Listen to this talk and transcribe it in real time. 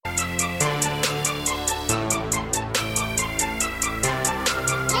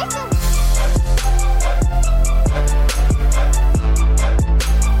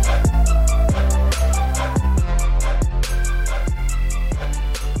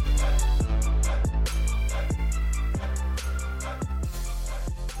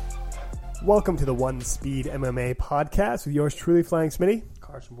Welcome to the One Speed MMA podcast with yours truly, Flying Smitty.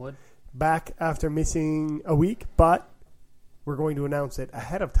 Carson Wood. Back after missing a week, but we're going to announce it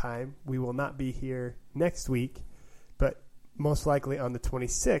ahead of time. We will not be here next week, but most likely on the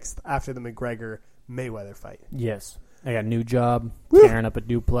 26th after the McGregor-Mayweather fight. Yes. I got a new job, Woo! tearing up a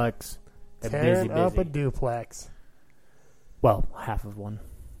duplex. Tearing up a duplex. Well, half of one.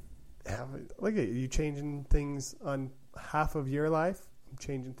 Look at you changing things on half of your life. I'm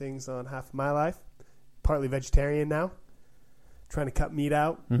changing things on half of my life. Partly vegetarian now. Trying to cut meat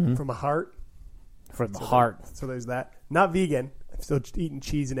out from a heart. For the heart. So there's that. Not vegan. I'm still eating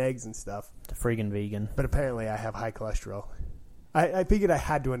cheese and eggs and stuff. The friggin' vegan. But apparently I have high cholesterol. I figured I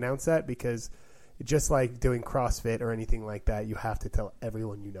had to announce that because just like doing CrossFit or anything like that, you have to tell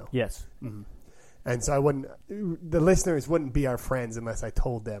everyone you know. Yes. Mm-hmm. And so the listeners wouldn't be our friends unless I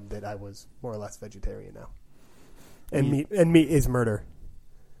told them that I was more or less vegetarian now. And meat is murder.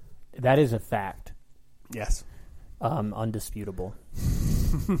 That is a fact. Yes. Undisputable.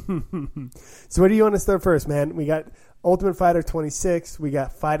 So what do you want to start first, man? We got Ultimate Fighter 26. We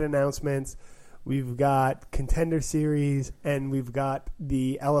got fight announcements. We've got Contender Series. And we've got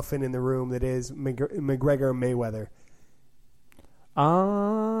the elephant in the room that is McGregor-Mayweather.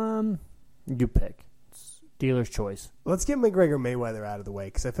 You pick. It's dealer's choice. Let's get McGregor-Mayweather out of the way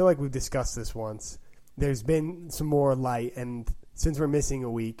because I feel like we've discussed this once. There's been some more light, and since we're missing a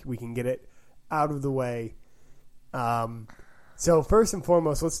week, we can get it out of the way. So first and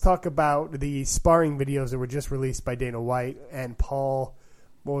foremost, let's talk about the sparring videos that were just released by Dana White and Paul.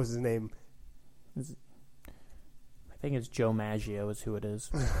 What was his name? I think it's Joe Maggio is who it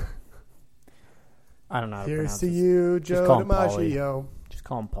is. I don't know how to Here's pronounce to it. you, Joe DiMaggio. Just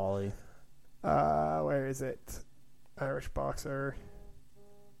call him Paulie. Where is it? Irish boxer.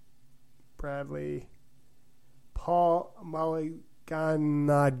 Bradley. Paul Malignaggi.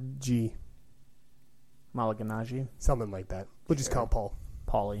 Malignaggi? Something like that. We'll just call him Paul.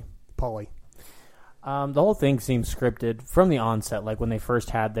 Paulie. Paulie. The whole thing seems scripted from the onset, like when they first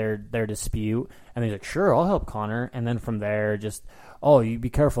had their dispute, and they're like, sure, I'll help Conor, and then from there, just, oh, you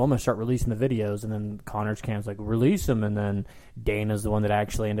be careful, I'm going to start releasing the videos, and then Conor's camp's like, release them, and then Dana's the one that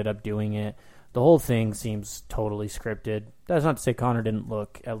actually ended up doing it. The whole thing seems totally scripted. That's not to say Conor didn't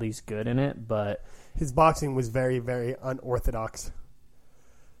look at least good in it, but his boxing was very, very unorthodox.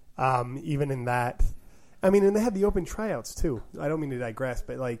 Even in that. I mean, and they had the open tryouts, too. I don't mean to digress,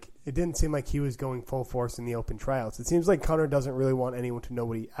 but, like, it didn't seem like he was going full force in the open tryouts. It seems like Conor doesn't really want anyone to know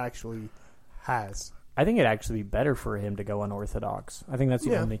what he actually has. I think it'd actually be better for him to go unorthodox. I think that's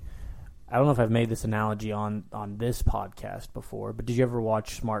the only... I don't know if I've made this analogy on this podcast before, but did you ever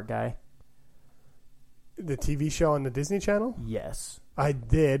watch Smart Guy? The TV show on the Disney Channel? Yes. I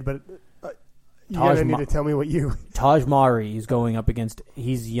did, but you're going to need to tell me what you... Taj Mahari is going up against...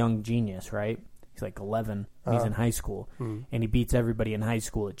 He's a young genius, right? He's like 11. He's in high school. And he beats everybody in high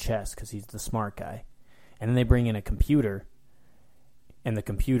school at chess because he's the smart guy. And then they bring in a computer, and the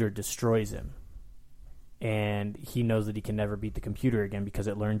computer destroys him. And he knows that he can never beat the computer again because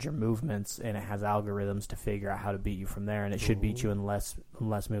it learns your movements, and it has algorithms to figure out how to beat you from there, and it should beat you in less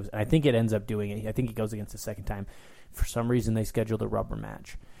moves. And I think it ends up doing it. I think he goes against the second time. For some reason, they scheduled a rubber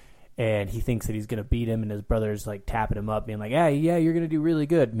match. And he thinks that he's going to beat him, and his brother's like tapping him up, being like, yeah, you're going to do really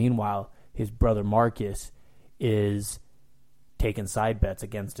good. Meanwhile, his brother Marcus is taking side bets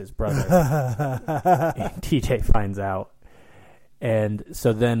against his brother. And TJ finds out. And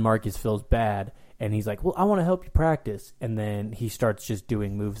so then Marcus feels bad, and he's like, well, I want to help you practice. And then he starts just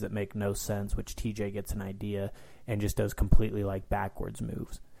doing moves that make no sense, which TJ gets an idea and just does completely like backwards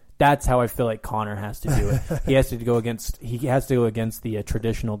moves. That's how I feel like Conor has to do it. He has to go against the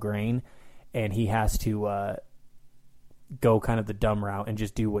traditional grain, and he has to go kind of the dumb route and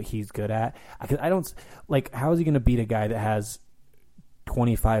just do what he's good at. I don't like, how is he going to beat a guy that has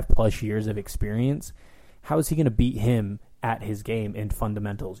 25 plus years of experience? How is he going to beat him at his game in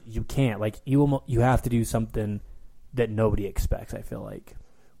fundamentals? You can't. Like, you have to do something that nobody expects, I feel like.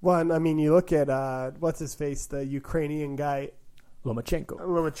 Well, I mean, you look at what's his face, the Ukrainian guy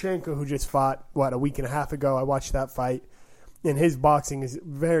Lomachenko, who just fought a week and a half ago. I watched that fight, and his boxing is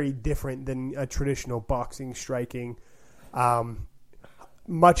very different than a traditional boxing striking.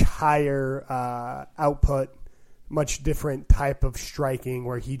 Much higher output, much different type of striking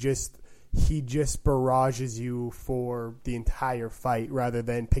where he just barrages you for the entire fight rather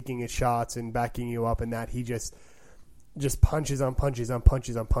than picking his shots and backing you up, and that he just punches on punches on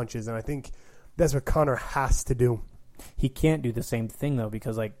punches on punches, and I think that's what Conor has to do. He can't do the same thing though,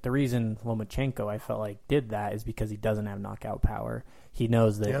 because like the reason Lomachenko I felt like did that is because he doesn't have knockout power. He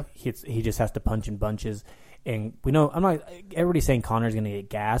knows that he just has to punch in bunches, and we know everybody's saying Conor's going to get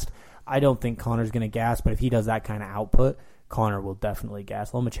gassed. I don't think Conor's going to gas, but if he does that kind of output, Conor will definitely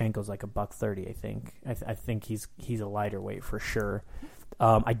gas. Lomachenko's like $130, I think. I think he's a lighter weight for sure.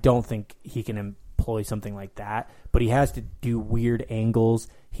 I don't think he can employ something like that, but he has to do weird angles.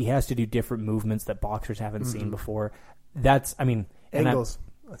 He has to do different movements that boxers haven't seen before. Angles.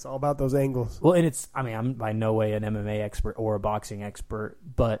 That's all about those angles. Well, and I'm by no way an MMA expert or a boxing expert,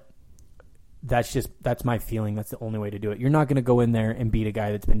 but that's my feeling. That's the only way to do it. You're not going to go in there and beat a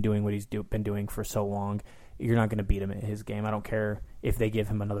guy that's been doing what he's been doing for so long. You're not going to beat him at his game. I don't care if they give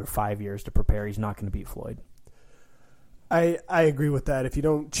him another 5 years to prepare. He's not going to beat Floyd. I agree with that. If you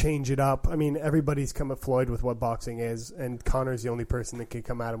don't change it up, I mean, everybody's come at Floyd with what boxing is, and Conor's the only person that can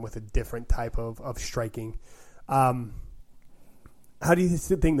come at him with a different type of striking. How do you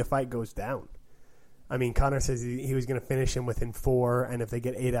think the fight goes down? I mean, Conor says he was going to finish him within 4, and if they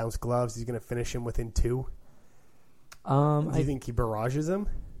get 8-ounce gloves, he's going to finish him within 2. Do you think he barrages him?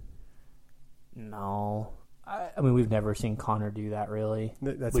 No. I mean, we've never seen Conor do that, really.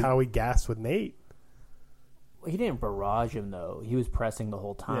 That's how he gassed with Nate. He didn't barrage him, though. He was pressing the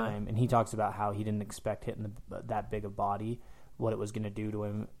whole time, and he talks about how he didn't expect hitting that big a body, what it was going to do to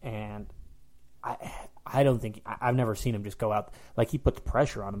him, and I don't think I've never seen him just go out like he puts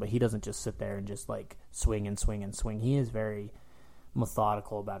pressure on him, but he doesn't just sit there and just like swing and swing and swing. He is very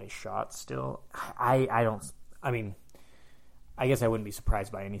methodical about his shots still. I guess I wouldn't be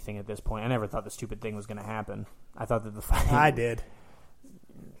surprised by anything at this point. I never thought the stupid thing was going to happen. I thought that the fight. I did.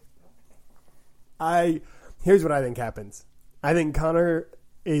 Here's what I think happens. I think Conor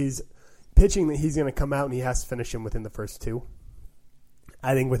is pitching that he's going to come out and he has to finish him within the first 2.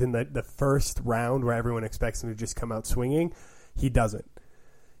 I think within the first round where everyone expects him to just come out swinging, he doesn't.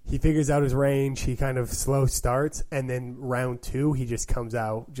 He figures out his range. He kind of slow starts, and then round 2, he just comes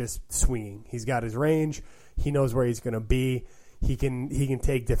out just swinging. He's got his range. He knows where he's going to be. He can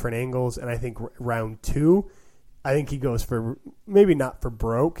take different angles, and I think round 2, I think he goes for maybe not for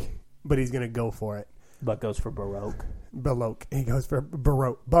broke, but he's going to go for it. But goes for Baroque. Baroque. He goes for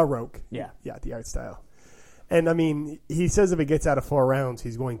Baroque. Yeah, the art style. And, I mean, he says if it gets out of 4 rounds,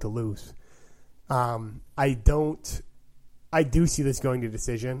 he's going to lose. I do see this going to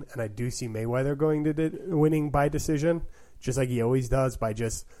decision, and I do see Mayweather going to winning by decision, just like he always does, by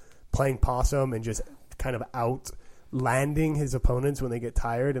just playing possum and just kind of outlanding his opponents when they get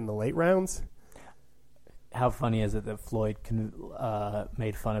tired in the late rounds. How funny is it that Floyd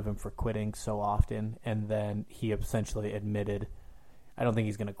made fun of him for quitting so often, and then he essentially admitted, I don't think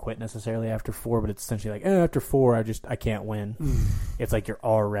he's going to quit necessarily after 4, but it's essentially like, after 4, I can't win. It's like you're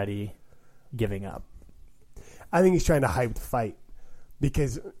already giving up. I think he's trying to hype the fight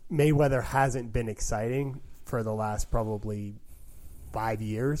because Mayweather hasn't been exciting for the last probably 5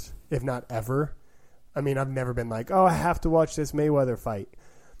 years, if not ever. I mean, I've never been like, I have to watch this Mayweather fight.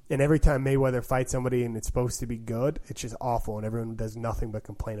 And every time Mayweather fights somebody and it's supposed to be good, it's just awful, and everyone does nothing but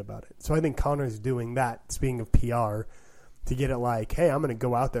complain about it. So I think Conor's doing that, speaking of PR, to get it like, hey, I'm going to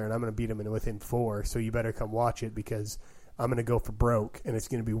go out there and I'm going to beat him within 4, so you better come watch it because I'm going to go for broke, and it's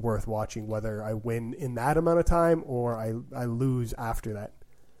going to be worth watching whether I win in that amount of time or I lose after that.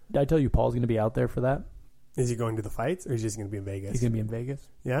 Did I tell you Paul's going to be out there for that? Is he going to the fights, or is he just going to be in Vegas? He's going to be in Vegas.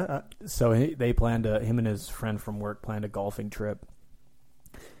 Yeah. So him and his friend from work planned a golfing trip.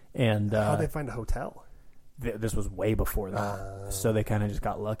 And how'd they find a hotel? This was way before that, so they kind of just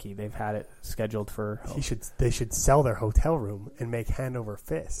got lucky. They've had it scheduled for. They should sell their hotel room and make hand over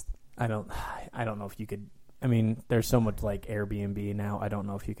fist. I don't know if you could. I mean, there's so much like Airbnb now. I don't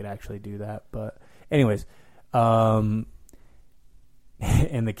know if you could actually do that. But anyways, and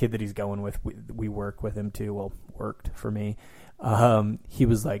the kid that he's going with, we work with him too. Well, worked for me. He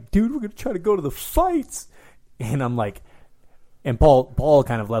was like, dude, we're gonna try to go to the fights, and I'm like. And Paul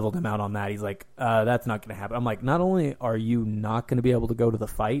kind of leveled him out on that. He's like, that's not going to happen. I'm like, not only are you not going to be able to go to the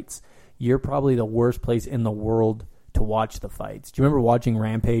fights, you're probably the worst place in the world to watch the fights. Do you remember watching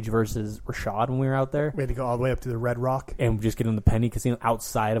Rampage versus Rashad when we were out there? We had to go all the way up to the Red Rock. And just get in the Penny Casino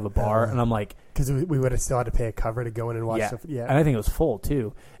outside of a bar. And I'm like... Because we would have still had to pay a cover to go in and watch stuff. Yeah. And I think it was full,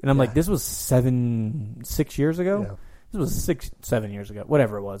 too. And I'm like, this was 6 years ago? Yeah. This was 7 years ago.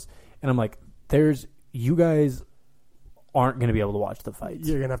 Whatever it was. And I'm like, you guys... aren't going to be able to watch the fights.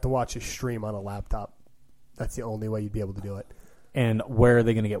 You're going to have to watch a stream on a laptop. That's the only way you'd be able to do it. And where are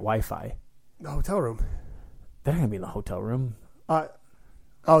they going to get Wi-Fi? The hotel room. They're going to be in the hotel room.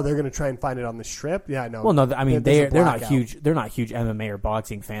 Oh, they're going to try and find it on the Strip? Yeah, no. Well, no, I mean There's a they're not blackout. huge. They're not huge MMA or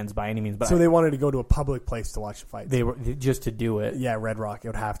boxing fans by any means. But So they wanted to go to a public place to watch the fights. they were just to do it. Yeah, Red Rock. It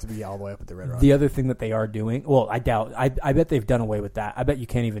would have to be all the way up at the Red Rock. The other thing that they are doing, well, I doubt. I bet they've done away with that. I bet you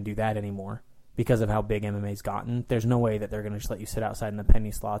can't even do that anymore because of how big MMA's gotten. There's no way that they're going to just let you sit outside in the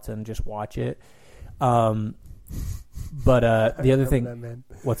penny slots and just watch it. But the other thing, that, man.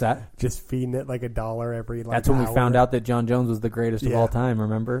 What's that? Just feeding it like $1 every. That's when we found out that John Jones was the greatest of all time.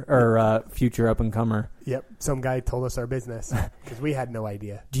 Remember, or future up and comer. Yep, some guy told us our business because we had no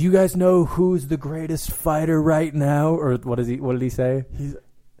idea. Do you guys know who's the greatest fighter right now? Or what did he say?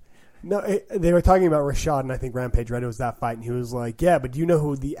 They were talking about Rashad, and I think Rampage Red was that fight, and he was like, "Yeah, but do you know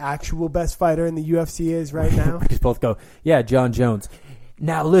who the actual best fighter in the UFC is right now?" We just both go, "Yeah, John Jones."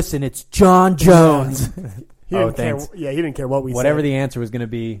 Now listen, it's John Jones. He didn't care. Yeah, he didn't care what we said. Whatever the answer was going to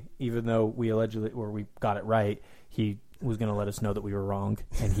be, even though we got it right, he was going to let us know that we were wrong,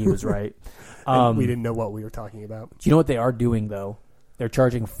 and he was right. We didn't know what we were talking about. Do you know what they are doing, though? They're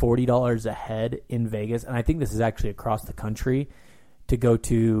charging $40 a head in Vegas, and I think this is actually across the country, to go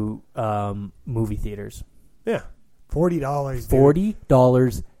to movie theaters. Yeah, $40.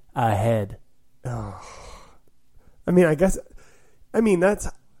 $40 a head. Oh. I mean, that's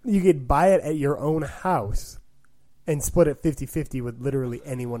you could buy it at your own house and split it 50-50 with literally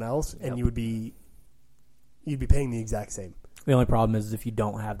anyone else, and you'd be paying the exact same. The only problem is if you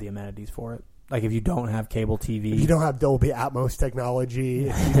don't have the amenities for it. Like if you don't have cable TV, if you don't have Dolby Atmos technology,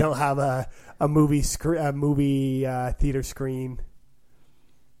 if you don't have a movie theater screen.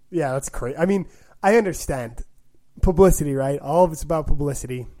 Yeah, that's crazy. I mean, I understand publicity, right? All of it's about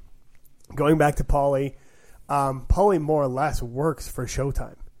publicity. Going back to Paulie, Paulie more or less works for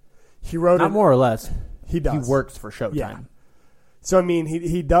Showtime. He wrote not more or less. He does. He works for Showtime. Yeah. So I mean,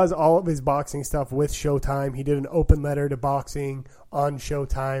 he does all of his boxing stuff with Showtime. He did an open letter to boxing on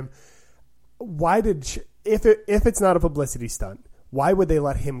Showtime. Why did if it's not a publicity stunt, why would they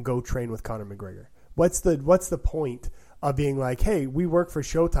let him go train with Conor McGregor? What's the point of being like, hey, we work for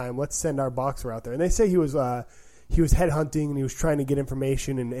Showtime, let's send our boxer out there? And they say he was headhunting and he was trying to get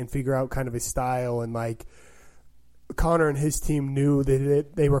information and figure out kind of his style, and like Conor and his team knew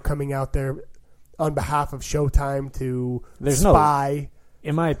that they were coming out there on behalf of Showtime to spy.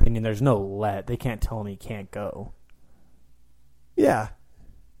 In my opinion, there's no let. They can't tell him he can't go. Yeah.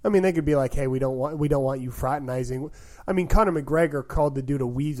 I mean, they could be like, hey, we don't want you fraternizing. I mean, Conor McGregor called the dude a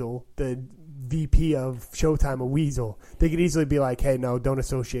weasel, the VP of Showtime a weasel. They could easily be like, hey, no, don't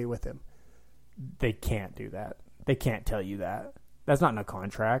associate with him. They can't do that. They can't tell you that. That's not in a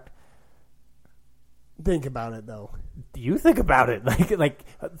contract. Think about it, though. You think about it. Like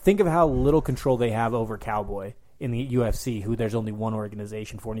think of how little control they have over Cowboy in the UFC, who there's only one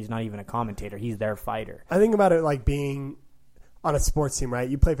organization for, and he's not even a commentator. He's their fighter. I think about it like being on a sports team, right?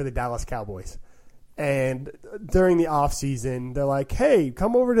 You play for the Dallas Cowboys. And during the off season, they're like, hey,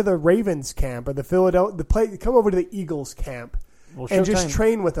 come over to the Ravens camp or come over to the Eagles camp and just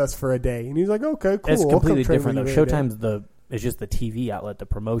train with us for a day. And he's like, okay, cool. It's completely different, though. Showtime's it's just the TV outlet, the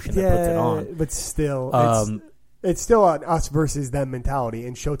promotion that puts it on. But still, it's still an us versus them mentality,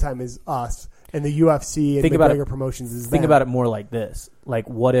 and Showtime is us, and the UFC and McGregor Promotions is them. Think about it more like this. Like,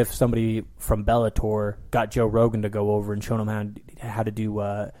 what if somebody from Bellator got Joe Rogan to go over and show him how to do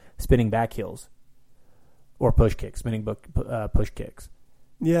spinning back heels or push kicks, push kicks?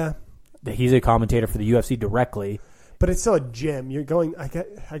 Yeah. He's a commentator for the UFC directly. But it's still a gym. You're going. I guess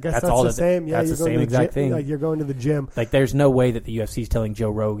that's all the same. Yeah, that's you're the going same to exact gym, thing. Like you're going to the gym. Like there's no way that the UFC is telling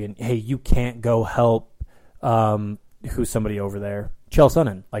Joe Rogan, "Hey, you can't go help." Who's somebody over there? Chael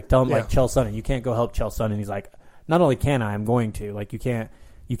Sonnen. Like tell him like Chael Sonnen, you can't go help Chael Sonnen. He's like, not only can I'm going to. Like you can't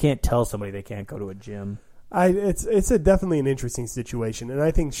tell somebody they can't go to a gym. It's definitely an interesting situation, and I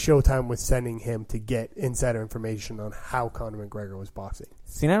think Showtime was sending him to get insider information on how Conor McGregor was boxing.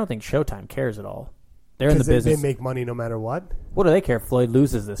 See, and I don't think Showtime cares at all. They're in the business. They make money no matter what. What do they care if Floyd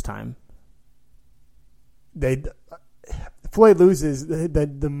loses this time? Floyd loses,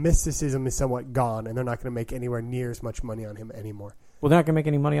 the mysticism is somewhat gone, and they're not going to make anywhere near as much money on him anymore. Well, they're not going to make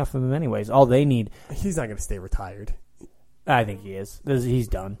any money off of him anyways. All they need... He's not going to stay retired. I think he is. He's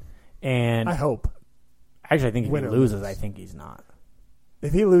done. And I hope. Actually, I think if he loses, I think he's not.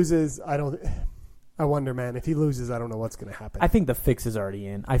 If he loses, I wonder, man. If he loses, I don't know what's going to happen. I think the fix is already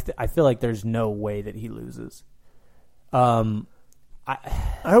in. I feel like there's no way that he loses. I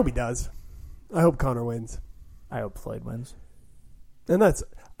hope he does. I hope Conor wins. I hope Floyd wins. And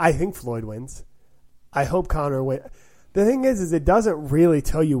I think Floyd wins. I hope Conor wins. The thing is it doesn't really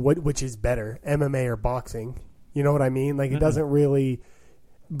tell you which is better, MMA or boxing. You know what I mean? Like, it doesn't really...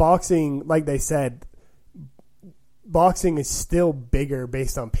 Boxing, like they said, boxing is still bigger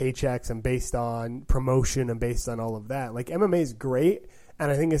based on paychecks and based on promotion and based on all of that. Like MMA is great,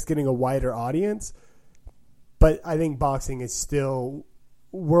 and I think it's getting a wider audience, but I think boxing is still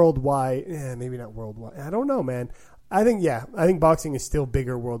worldwide. Maybe not worldwide. I don't know, man. I think boxing is still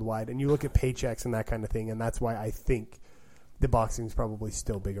bigger worldwide, and you look at paychecks and that kind of thing, and that's why I think the boxing is probably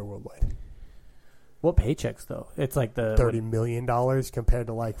still bigger worldwide. What paychecks though? It's like the $30 million compared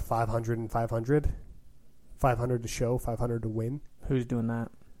to like 500 and 500. 500 to show, 500 to win. Who's doing that?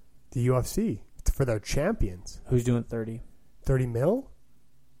 The UFC. It's for their champions. Who's doing 30? 30 mil?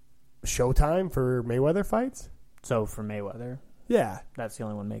 Showtime for Mayweather fights? So for Mayweather. Yeah. That's the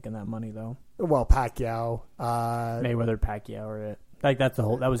only one making that money though. Well, Pacquiao. Mayweather, Pacquiao, or it. Like that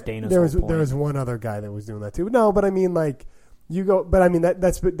was Dana's there whole point. There was one other guy that was doing that too. No, but I mean like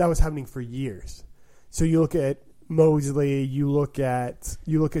that was happening for years. So you look at Mosley, you look at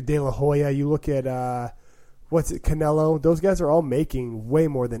De La Hoya, you look at Canelo. Those guys are all making way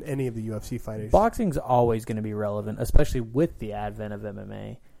more than any of the UFC fighters. Boxing's always going to be relevant, especially with the advent of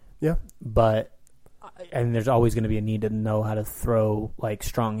MMA. Yeah, but there's always going to be a need to know how to throw like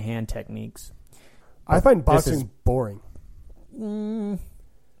strong hand techniques. I find boxing boring.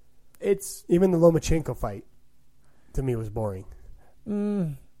 It's even the Lomachenko fight to me was boring.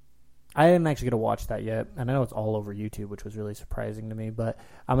 I didn't actually get to watch that yet, and I know it's all over YouTube, which was really surprising to me. But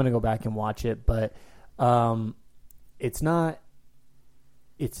I'm going to go back and watch it. But it's not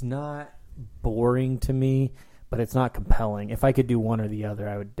boring to me, but it's not compelling. If I could do one or the other,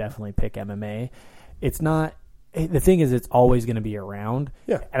 I would definitely pick MMA. It's not. The thing is, it's always going to be around,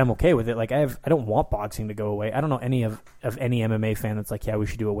 yeah, and I'm okay with it. Like I don't want boxing to go away. I don't know any of any MMA fan that's like, yeah, we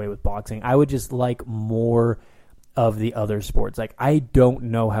should do away with boxing. I would just like more of the other sports. Like I don't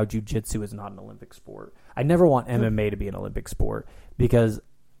know how jiu-jitsu is not an Olympic sport. I never want MMA to be an Olympic sport because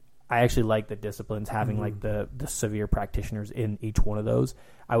I actually like the disciplines having like the severe practitioners in each one of those.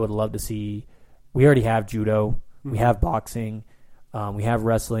 I would love to see. We already have judo. We have boxing. We have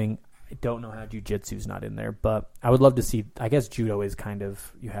wrestling. I don't know how jiu-jitsu is not in there, but I would love to see. I guess judo is kind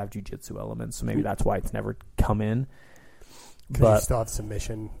of, you have jiu-jitsu elements, so maybe that's why it's never come in. But you still have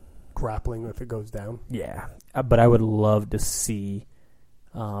submission grappling if it goes down. Yeah, but I would love to see.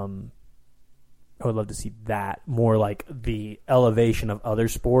 I would love to see that more, like the elevation of other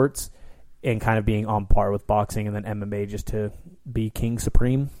sports and kind of being on par with boxing, and then MMA just to be king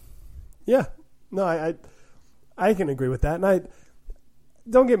supreme. Yeah, no, I can agree with that, and I.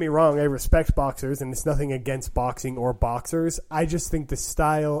 Don't get me wrong, I respect boxers, and it's nothing against boxing or boxers. I just think the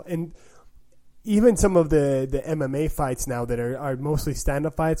style, and even some of the MMA fights now that are mostly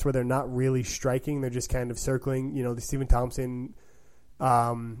stand-up fights where they're not really striking, they're just kind of circling, the Stephen Thompson,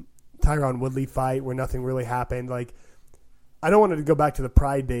 Tyron Woodley fight where nothing really happened. Like, I don't want to go back to the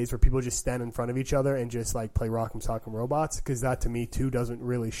Pride days where people just stand in front of each other and just, like, play Rock'em Sock'em Robots, because that, to me, too, doesn't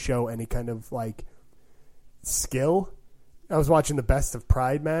really show any kind of, like, skill. I was watching the best of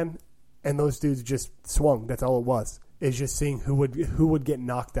Pride, man, and those dudes just swung. That's all it was. It's just seeing who would get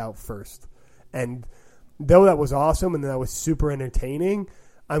knocked out first. And though that was awesome and that was super entertaining,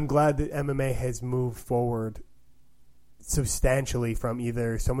 I'm glad that MMA has moved forward substantially from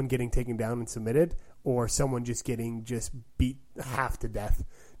either someone getting taken down and submitted or someone just getting beat half to death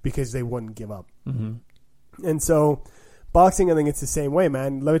because they wouldn't give up. Mm-hmm. And so boxing, I think it's the same way,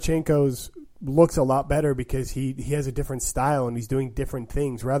 man. Lomachenko's looks a lot better because he has a different style and he's doing different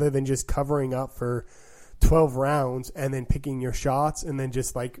things rather than just covering up for 12 rounds and then picking your shots and then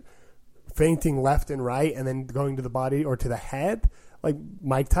just like feinting left and right and then going to the body or to the head. Like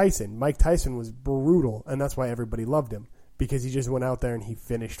Mike Tyson. Mike Tyson was brutal, and that's why everybody loved him, because he just went out there and he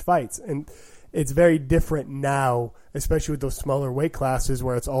finished fights. And it's very different now, especially with those smaller weight classes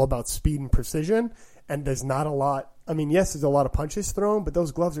where it's all about speed and precision, and there's not a lot. I mean, yes, there's a lot of punches thrown, but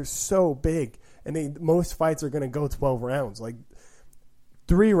those gloves are so big, and most fights are going to go 12 rounds. Like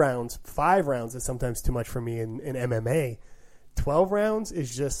 3 rounds, 5 rounds is sometimes too much for me in MMA. 12 rounds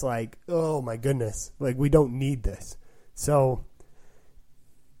is just like, oh my goodness, like we don't need this. So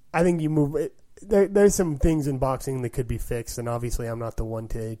I think you move it. There's some things in boxing that could be fixed, and obviously I'm not the one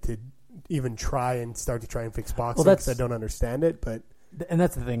to even try and fix boxing because I don't understand it, but. And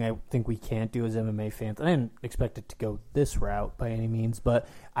that's the thing I think we can't do as MMA fans. I didn't expect it to go this route by any means, but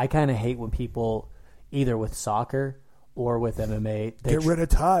I kind of hate when people, either with soccer or with MMA, get rid of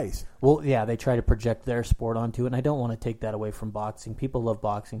ties. Well, yeah, they try to project their sport onto it, and I don't want to take that away from boxing. People love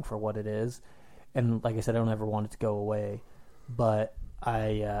boxing for what it is, and like I said, I don't ever want it to go away. But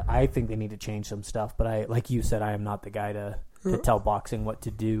I think they need to change some stuff. But like you said, I am not the guy to tell boxing what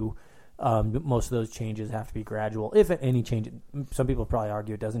to do. Most of those changes have to be gradual. If any change, some people probably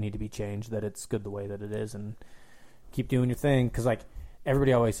argue it doesn't need to be changed, that it's good the way that it is, and keep doing your thing. Because, like,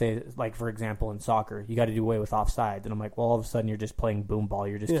 everybody always says, like, for example, in soccer, you got to do away with offsides. And I'm like, well, all of a sudden you're just playing boom ball.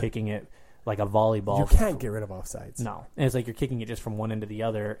 You're just kicking it like a volleyball. You can't get rid of offsides. No. And it's like you're kicking it just from one end to the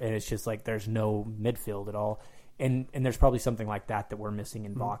other, and it's just like there's no midfield at all. And there's probably something like that we're missing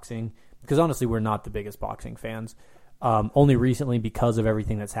in boxing. Because, honestly, we're not the biggest boxing fans. Only recently, because of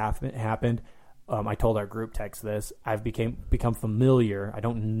everything that's happened, I told our group text this. I've become familiar. I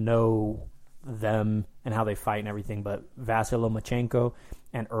don't know them and how they fight and everything, but Vasyl Lomachenko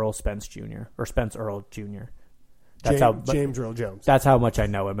and Earl Spence Jr. or Spence Earl Jr. James Earl Jones. That's how much I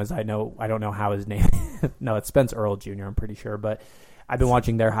know him. I don't know how his name. No, it's Spence Earl Jr. I'm pretty sure, but I've been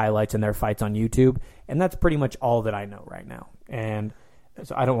watching their highlights and their fights on YouTube, and that's pretty much all that I know right now. And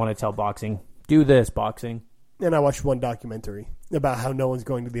so I don't want to tell boxing, do this, boxing. And I watched one documentary about how no one's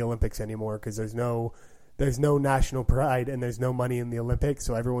going to the Olympics anymore because there's no national pride and there's no money in the Olympics,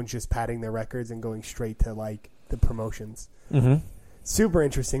 so everyone's just padding their records and going straight to like the promotions. Mm-hmm. Super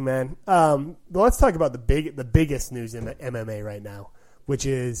interesting, man. But let's talk about the biggest news in the MMA right now, which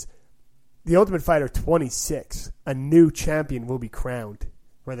is the Ultimate Fighter 26. A new champion will be crowned,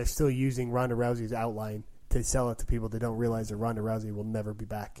 where they're still using Ronda Rousey's outline to sell it to people that don't realize that Ronda Rousey will never be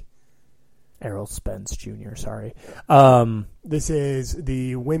back. Errol Spence Jr., sorry. This is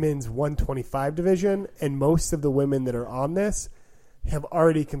the women's 125 division, and most of the women that are on this have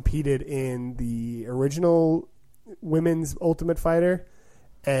already competed in the original women's Ultimate Fighter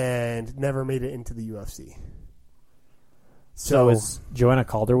and never made it into the UFC. So is Joanna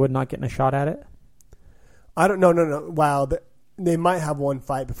Calderwood not getting a shot at it? I don't know. No. Wow. They might have one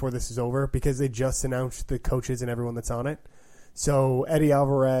fight before this is over because they just announced the coaches and everyone that's on it. So Eddie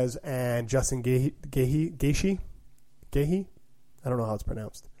Alvarez and Justin Gaethje? I don't know how it's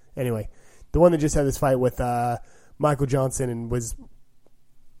pronounced. Anyway, the one that just had this fight with Michael Johnson and was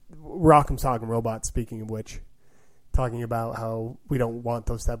Rock'em Sock'em Robot, speaking of which, talking about how we don't want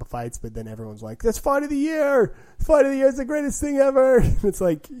those type of fights, but then everyone's like, that's fight of the year! Fight of the year is the greatest thing ever! It's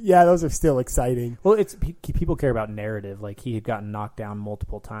like, yeah, those are still exciting. Well, it's people care about narrative. Like, he had gotten knocked down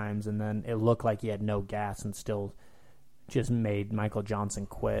multiple times, and then it looked like he had no gas and still just made Michael Johnson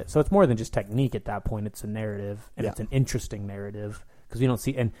quit. So it's more than just technique at that point. It's a narrative, and it's an interesting narrative because we don't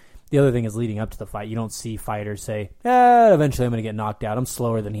see. And the other thing is, leading up to the fight, you don't see fighters say, eventually I'm going to get knocked out. I'm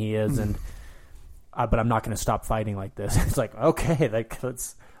slower than he is, and but I'm not going to stop fighting like this. It's like, okay,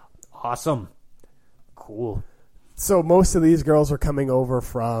 that's awesome. Cool. So most of these girls are coming over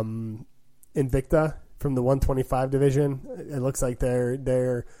from Invicta, from the 125 division. It looks like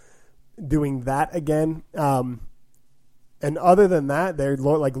they're doing that again. And other than that, they're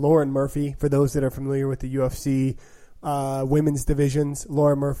like Lauren Murphy. For those that are familiar with the UFC women's divisions,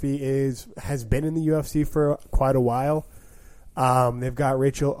 Lauren Murphy has been in the UFC for quite a while. They've got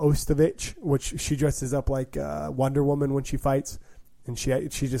Rachel Ostovich, which she dresses up like Wonder Woman when she fights, and she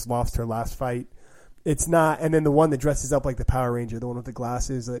just lost her last fight. It's not, and then the one that dresses up like the Power Ranger, the one with the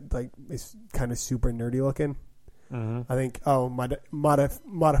glasses that like is kind of super nerdy looking. Mm-hmm. I think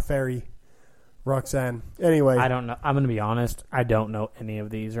Modafferi. Roxanne. Anyway. I don't know. I'm going to be honest. I don't know any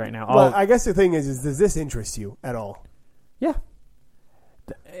of these right now. Well, I guess the thing is does this interest you at all? Yeah.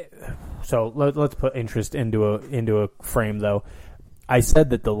 So let's put interest into a frame, though. I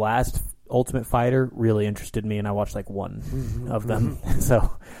said that the last Ultimate Fighter really interested me, and I watched like one of them.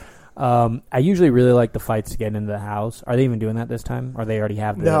 So I usually really like the fights to get into the house. Are they even doing that this time? Or they already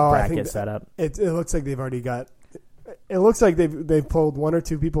have the bracket set up? It looks like they've already got... It looks like they've pulled one or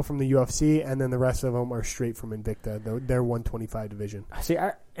two people from the UFC, and then the rest of them are straight from Invicta, their 125 division. See,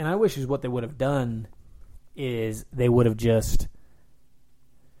 I wish is what they would have done is they would have just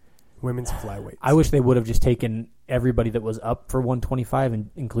women's flyweights. I wish they would have just taken everybody that was up for 125, and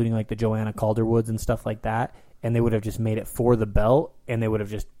including like the Joanna Calderwoods and stuff like that, and they would have just made it for the belt, and they would have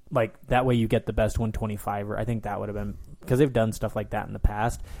just like that way you get the best 125er. I think that would have been because they've done stuff like that in the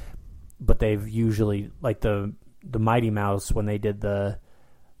past, but they've usually like the Mighty Mouse when they did the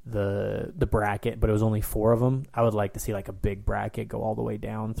bracket, but it was only 4 of them. I would like to see like a big bracket go all the way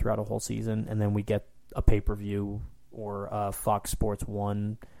down throughout a whole season, and then we get a pay-per-view or a Fox Sports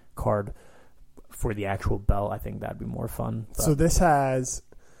 1 card for the actual belt. I think that'd be more fun. But. So this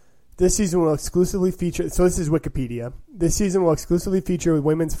season will exclusively feature, so this is Wikipedia. This season will exclusively feature the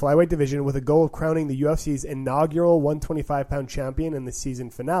women's flyweight division with a goal of crowning the UFC's inaugural 125-pound champion in the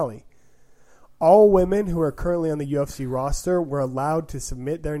season finale. All women who are currently on the UFC roster were allowed to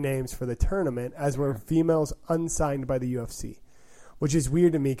submit their names for the tournament, as were females unsigned by the UFC, which is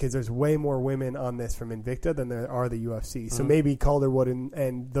weird to me because there's way more women on this from Invicta than there are the UFC. So maybe Calderwood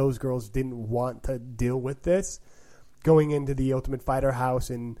and those girls didn't want to deal with this, going into the Ultimate Fighter house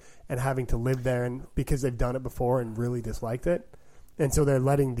and having to live there, and because they've done it before and really disliked it. And so they're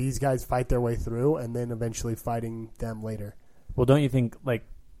letting these guys fight their way through and then eventually fighting them later. Well, don't you think, like,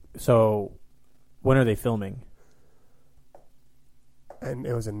 so when are they filming? And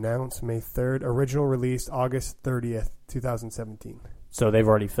it was announced May 3rd. Original release August 30th, 2017. So they've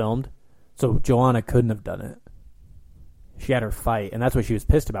already filmed? So Joanna couldn't have done it. She had her fight, and that's what she was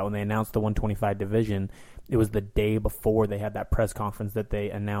pissed about when they announced the 125 division. It was the day before they had that press conference that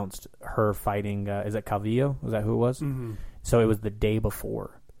they announced her fighting, is it Calvillo? Was that who it was? Mm-hmm. So it was the day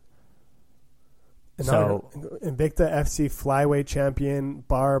before. Invicta FC flyweight champion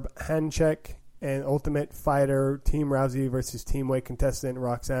Barb Hanchek and Ultimate Fighter Team Rousey versus Team Weight contestant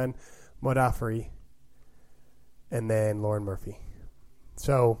Roxanne Modafferi. And then Lauren Murphy.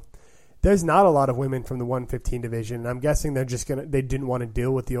 So there's not a lot of women from the 115 division. I'm guessing they didn't want to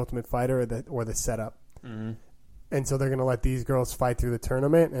deal with the Ultimate Fighter or the setup. Mm-hmm. And so they're going to let these girls fight through the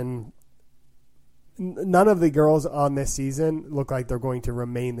tournament. And none of the girls on this season look like they're going to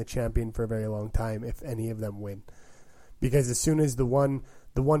remain the champion for a very long time if any of them win. Because as soon as the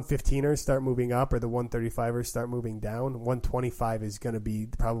 115ers start moving up or the 135ers start moving down, 125 is going to be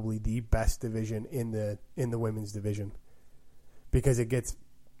probably the best division in the women's division. Because it gets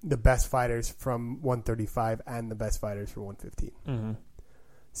the best fighters from 135 and the best fighters from 115. Mm-hmm.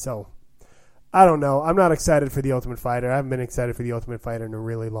 So, I don't know. I'm not excited for the Ultimate Fighter. I haven't been excited for the Ultimate Fighter in a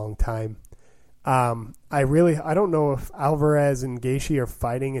really long time. I don't know if Alvarez and Gaethje are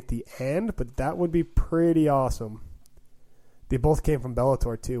fighting at the end, but that would be pretty awesome. They both came from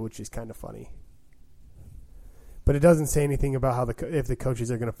Bellator too, which is kind of funny. But it doesn't say anything about if the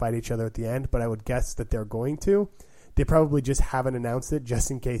coaches are going to fight each other at the end, but I would guess that they're going to. They probably just haven't announced it just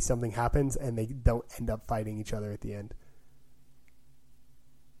in case something happens and they don't end up fighting each other at the end.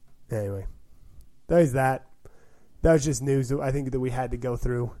 Anyway, there's that. That was just news that I think that we had to go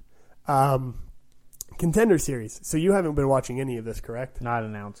through. Contender Series. So you haven't been watching any of this, correct? Not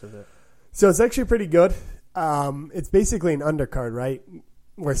an ounce of it. So it's actually pretty good. It's basically an undercard, right?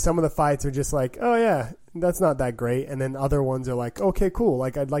 Where some of the fights are just like, oh yeah, that's not that great. And then other ones are like, okay, cool.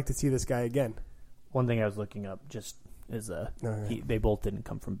 Like, I'd like to see this guy again. One thing I was looking up just is they both didn't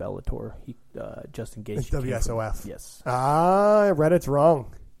come from Bellator. Justin Gaethje. It's WSOF. Yes. Reddit's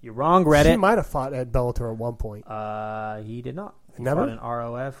wrong. You're wrong, Reddit. He might have fought at Bellator at one point. He did not. He Never? fought in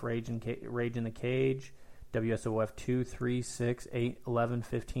ROF, Rage in the Cage, WSOF 2, 3, 6, 8, 11,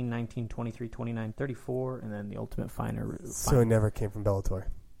 15, 19, 23, 29, 34, and then the Ultimate Fighter. So he never came from Bellator.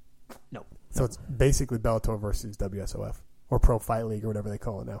 No. So it's basically Bellator versus WSOF or Pro Fight League or whatever they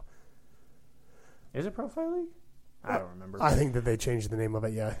call it now. Is it Pro Fight League? I don't remember. I think that they changed the name of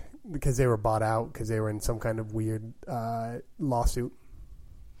it, yeah, because they were bought out because they were in some kind of weird lawsuit.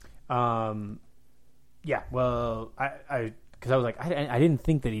 Yeah. Well, because I was like, I didn't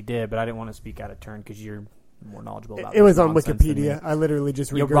think that he did, but I didn't want to speak out of turn because you're more knowledgeable about it. It was on Wikipedia. I literally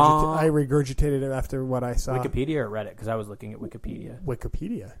just regurgitated it after what I saw. Wikipedia or Reddit? Because I was looking at Wikipedia.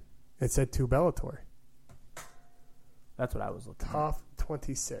 Wikipedia. It said 2 Bellator. That's what I was looking at. Top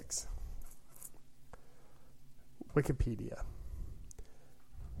 26. Wikipedia.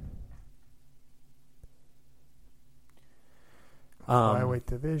 Flyweight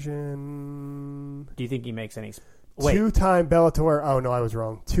division. Do you think he makes any... Wait. 2-time Bellator... Oh, no, I was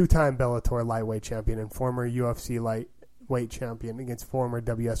wrong. 2-time Bellator lightweight champion and former UFC lightweight champion against former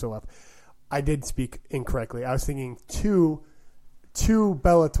WSOF. I did speak incorrectly. I was thinking two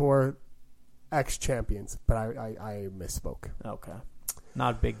Bellator ex-champions, but I misspoke. Okay.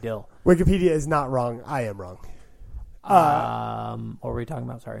 Not a big deal. Wikipedia is not wrong. I am wrong. What were we talking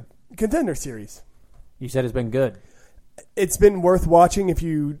about? Sorry. Contender Series. You said it's been good. It's been worth watching if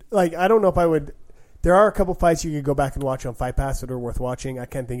you... Like, I don't know if I would... There are a couple fights you could go back and watch on Fight Pass that are worth watching. I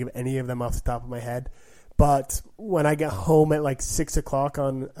can't think of any of them off the top of my head. But when I get home at like 6 o'clock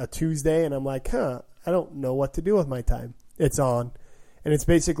on a Tuesday and I'm like, I don't know what to do with my time. It's on. And it's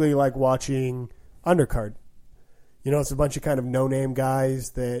basically like watching undercard. You know, it's a bunch of kind of no-name guys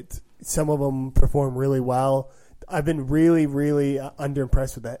that some of them perform really well. I've been really, really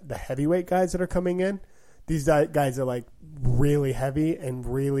underimpressed with the heavyweight guys that are coming in. These guys are like really heavy and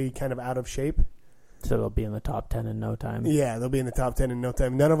really kind of out of shape. So they'll be in the top 10 in no time. Yeah, they'll be in the top 10 in no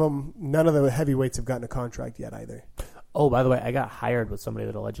time. None of the heavyweights have gotten a contract yet either. Oh, by the way, I got hired with somebody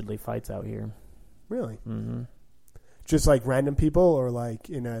that allegedly fights out here. Really? Mm-hmm. Just like random people or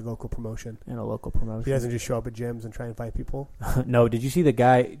like in a local promotion? In a local promotion. He doesn't just show up at gyms and try and fight people? No, did you see the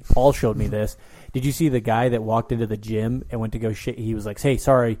guy, Paul showed me this. Did you see the guy that walked into the gym and went to go shake? He was like, hey,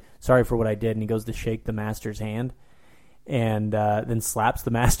 sorry for what I did. And he goes to shake the master's hand. and then slaps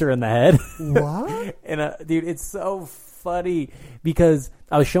the master in the head. What? And dude, it's so funny because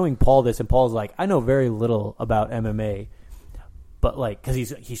I was showing Paul this, and Paul's like, I know very little about MMA, but like, because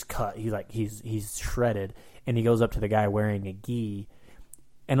he's cut, he's shredded, and he goes up to the guy wearing a gi,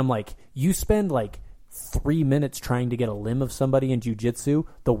 and I'm like, you spend like 3 minutes trying to get a limb of somebody in jiu-jitsu,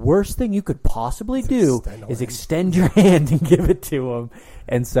 the worst thing you could possibly do is extend your hand and give it to him.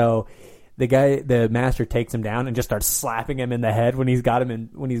 And so the master takes him down and just starts slapping him in the head when he's got him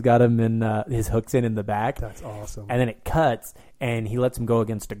in his hooks in the back. That's awesome. And then it cuts, and he lets him go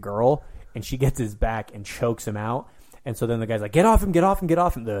against a girl, and she gets his back and chokes him out. And so then the guy's like, get off him, get off him, get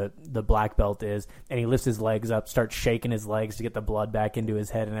off him, the black belt is. And he lifts his legs up, starts shaking his legs to get the blood back into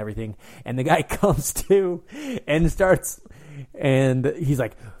his head and everything. And the guy comes to and he's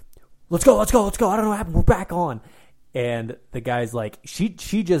like, let's go. I don't know what happened. We're back on. And the guy's like, she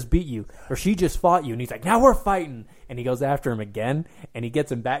just beat you, or she just fought you. And he's like, now we're fighting. And he goes after him again, and he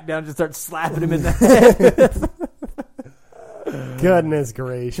gets him back down and just starts slapping him in the head. Goodness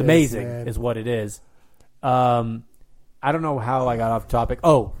gracious. It's amazing, man. is what it is. I don't know how I got off topic.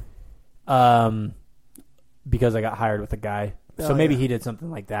 Because I got hired with a guy. So maybe he did something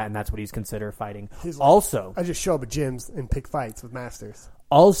like that, and that's what he's considered fighting. He's like, I just show up at gyms and pick fights with masters.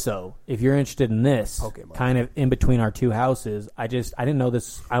 Also, if you're interested in this, Pokemon. kind of in between our two houses, I didn't know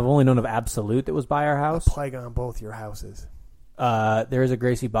this. I've only known of Absolute that was by our house. A plague on both your houses. There is a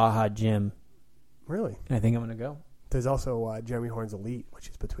Gracie Baja gym. Really? And I think I'm going to go. There's also Jeremy Horn's Elite, which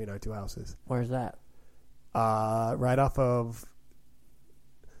is between our two houses. Where's that? Right off of,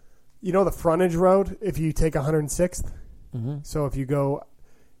 the frontage road, if you take 106th. Mm-hmm. So if you go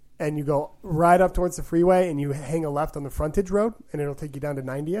right up towards the freeway and you hang a left on the frontage road, and it'll take you down to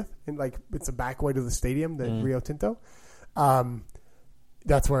 90th, and it's a back way to the stadium, the Rio Tinto.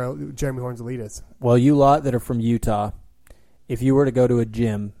 That's where Jeremy Horn's Elite is. Well, you lot that are from Utah, if you were to go to a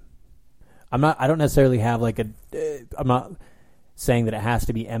gym, I don't necessarily have I'm not saying that it has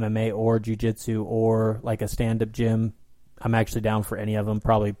to be MMA or jiu-jitsu or like a stand-up gym. I'm actually down for any of them.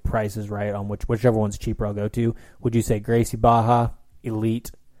 Probably price is right on whichever one's cheaper I'll go to. Would you say Gracie Baja,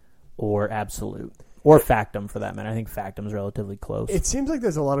 Elite, or Absolute? Or Factum, for that matter. I think Factum's relatively close. It seems like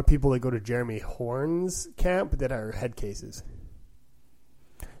there's a lot of people that go to Jeremy Horn's camp that are head cases.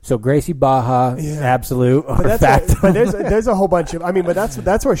 So Gracie Baja, Absolute, or Factum. But there's a whole bunch of... but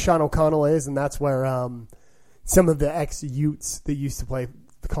that's where Sean O'Connell is, and that's where some of the ex-Utes that used to play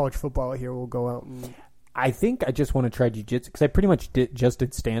college football here will go out and... I think I just want to try jiu-jitsu because I pretty much just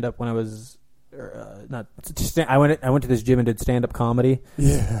did stand-up when I was I went to this gym and did stand-up comedy.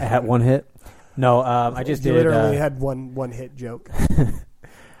 Yeah, I had one hit. No, I just did. Literally had one hit joke.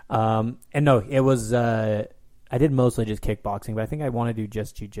 And no, it was. I did mostly just kickboxing, but I think I want to do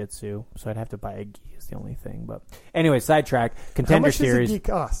just jiu-jitsu, so I'd have to buy a gi. Is the only thing. But anyway, sidetrack. Contender Series. How much does a gi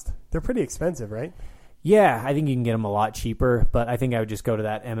cost? They're pretty expensive, right? Yeah, I think you can get them a lot cheaper, but I think I would just go to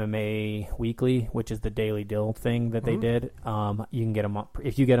that MMA Weekly, which is the Daily Deal thing that they did. You can get them up,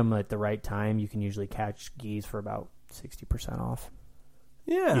 if you get them at the right time. You can usually catch gis for about 60% off.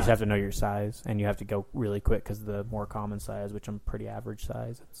 Yeah, you just have to know your size, and you have to go really quick because the more common size, which I'm pretty average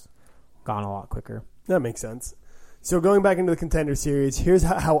size, it's gone a lot quicker. That makes sense. So going back into the Contender Series, here's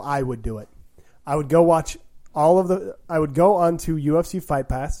how I would do it. I would go watch I would go onto UFC Fight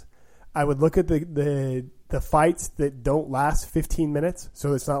Pass. I would look at the fights that don't last 15 minutes,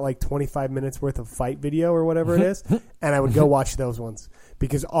 so it's not like 25 minutes worth of fight video or whatever it is, and I would go watch those ones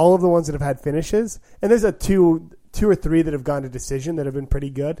because all of the ones that have had finishes, and there's two or three that have gone to decision that have been pretty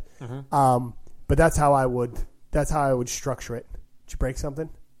good. But that's how I would structure it. Did you break something?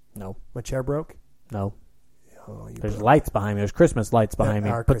 No. My chair broke? No. Oh, there's lights behind me. There's Christmas lights behind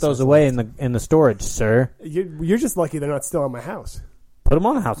me. Put Christmas those away lights. in the storage, sir. You're just lucky they're not still in my house. Put them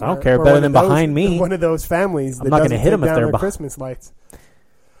on the house. I don't care. Better than behind me. One of those families that I'm not going to hit them if they're behind Christmas lights.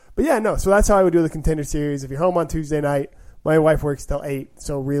 But yeah, no. So that's how I would do the Contender Series. If you're home on Tuesday night, my wife works till 8,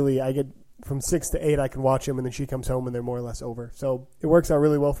 so really I get from 6 to 8. I can watch them, and then she comes home, and they're more or less over. So it works out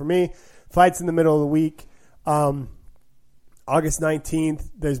really well for me. Fights in the middle of the week. August 19th,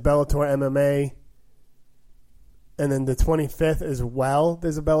 there's Bellator MMA. And then the 25th as well,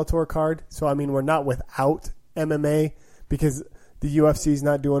 there's a Bellator card. So, we're not without MMA because the UFC's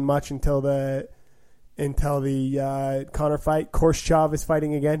not doing much until the Conor fight. Korshchev is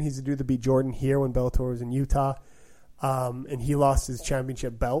fighting again. He's the dude that beat Jordan here when Bellator was in Utah. And he lost his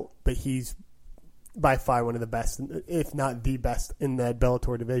championship belt, but he's by far one of the best, if not the best, in that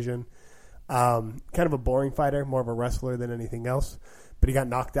Bellator division. Kind of a boring fighter, more of a wrestler than anything else. But he got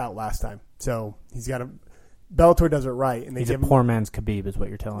knocked out last time. So he's got Bellator does it right, and they He's a give him, poor man's Khabib, is what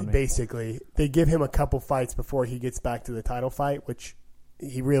you're telling me. basically they give him a couple fights before he gets back to the title fight, which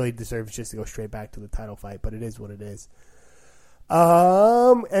he really deserves just to go straight back to the title fight. But it is what it is.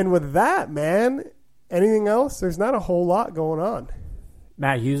 And with that, man, anything else? There's not a whole lot going on.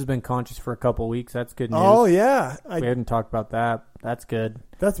 Matt Hughes has been conscious for a couple weeks. That's good news. Oh yeah, We hadn't talked about that. That's good.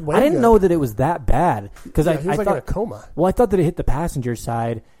 that's way I didn't good. know that it was that bad because Yeah, he was I like in a thought. coma. Well, I thought that it hit the passenger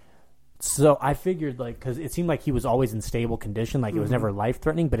side, so I figured because it seemed like he was always in stable condition, like it was never life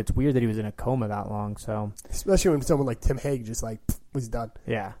threatening. But it's weird that he was in a coma that long. So Especially when someone like Tim Hague just like was done.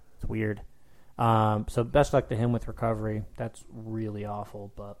 yeah, it's weird. So best luck to him with recovery. That's really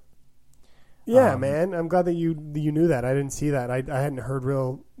awful, but Yeah, man. I'm glad that you knew that. I didn't see that. I hadn't heard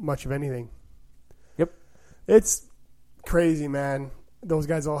real much of anything. Yep. It's crazy, man. Those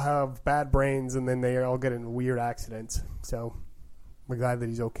guys all have bad brains, and then they all get in weird accidents. So we're glad that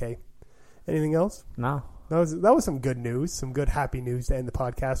he's okay. Anything else? no. That was some good news, some good happy news to end the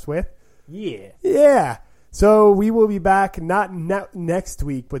podcast with. Yeah. Yeah. So we will be back not next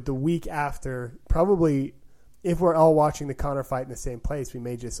week, but the week after. Probably, if we're all watching the Conor fight in the same place, we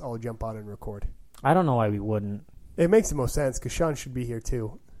may just all jump on and record. I don't know why we wouldn't. It makes the most sense because Sean should be here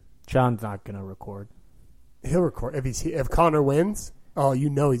too. John's not gonna record. He'll record if Conor wins. Oh, you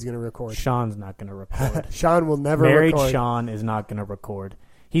know he's going to record. Sean's not gonna record. Sean will never Married record. Sean is not gonna record.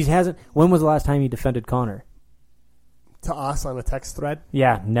 He hasn't. When was the last time he defended Conor? To us on a text thread.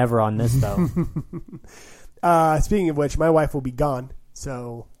 Yeah, never on this though. Speaking of which, my wife will be gone,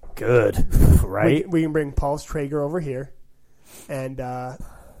 so Good, right? we can bring Paul's Traeger over here and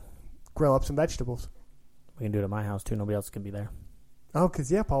grill up some vegetables. We can do it at my house too. Nobody else can be there. Oh,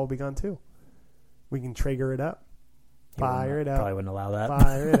 because Paul will be gone too. We can Traeger it up. Fire it up. Probably wouldn't allow that.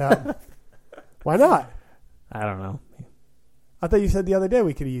 Fire it up. Why not? I don't know. I thought you said the other day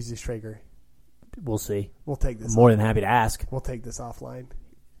we could use this Traeger. We'll see. We'll take this. More than happy to ask. We'll take this offline.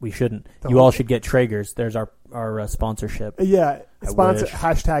 We shouldn't. The You whole- all should get Traegers. There's our sponsorship. Yeah. I Sponsor wish.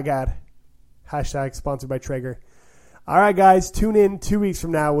 hashtag ad. Hashtag sponsored by Traeger. All right, guys. Tune in 2 weeks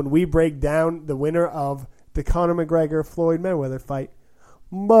from now when we break down the winner of the Conor McGregor Floyd Mayweather fight.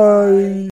 Bye.